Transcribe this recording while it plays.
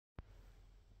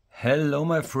Hello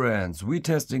my friends, we're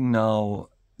testing now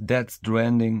Dead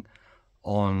Stranding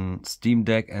on Steam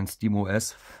Deck and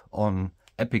SteamOS on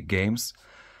Epic Games.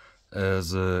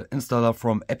 The installer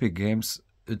from Epic Games,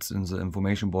 it's in the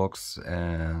information box,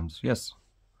 and yes,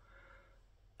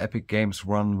 Epic Games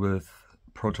run with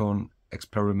Proton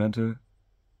experimental,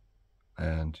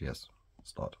 and yes,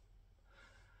 start.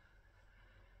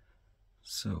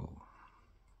 So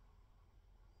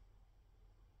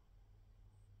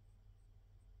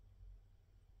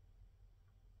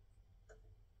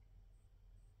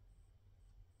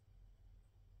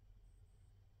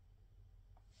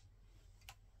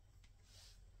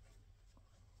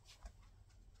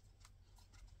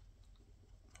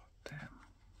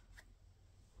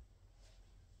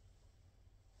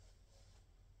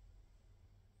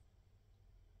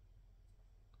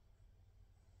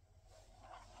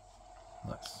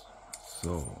nice.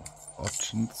 So,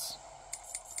 options,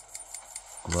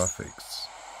 graphics,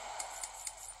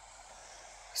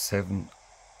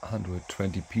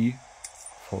 720p,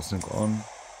 full sync on,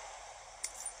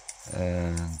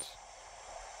 and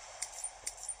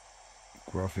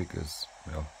graphic is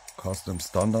custom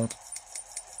standard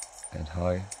and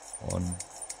high on.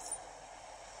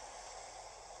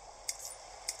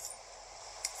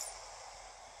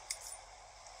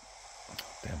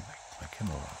 Damn, my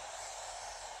camera.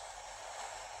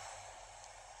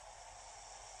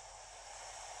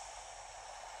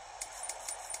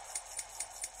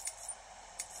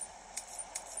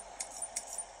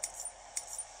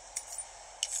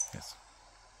 Yes.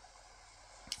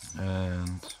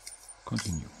 And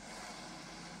continue.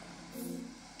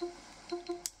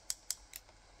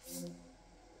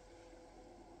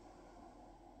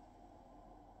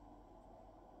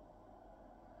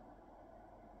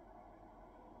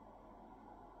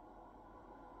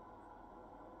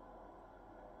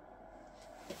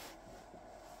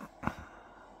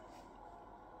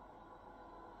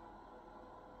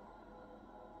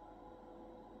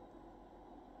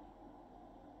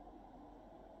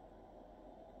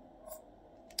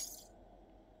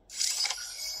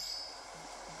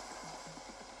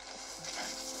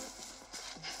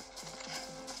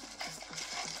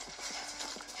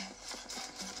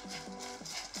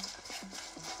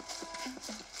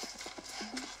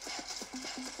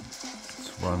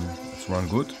 It's run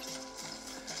good.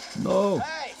 No!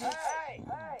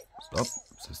 Stop.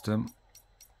 System.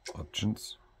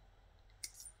 Options.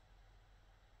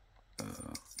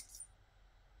 Damn.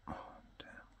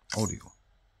 Audio.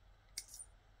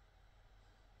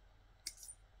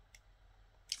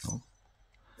 No.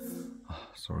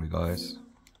 Sorry guys.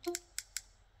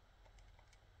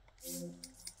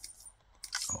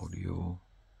 Audio.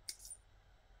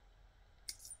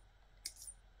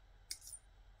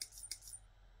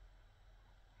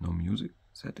 No music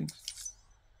settings.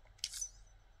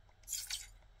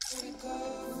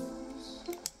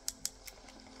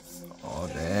 Oh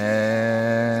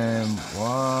damn,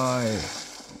 why?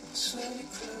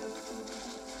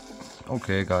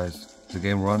 Okay guys, the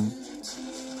game run.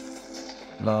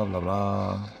 Blah blah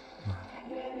blah.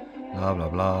 Blah blah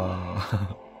blah.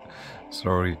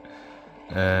 Sorry.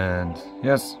 And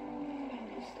yes,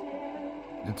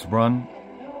 it's run.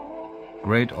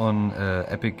 Great on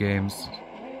Epic Games.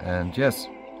 And yes,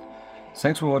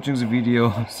 thanks for watching the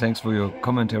video, thanks for your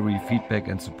commentary, feedback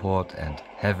and support, and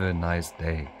have a nice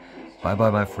day. Bye bye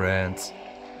my friends.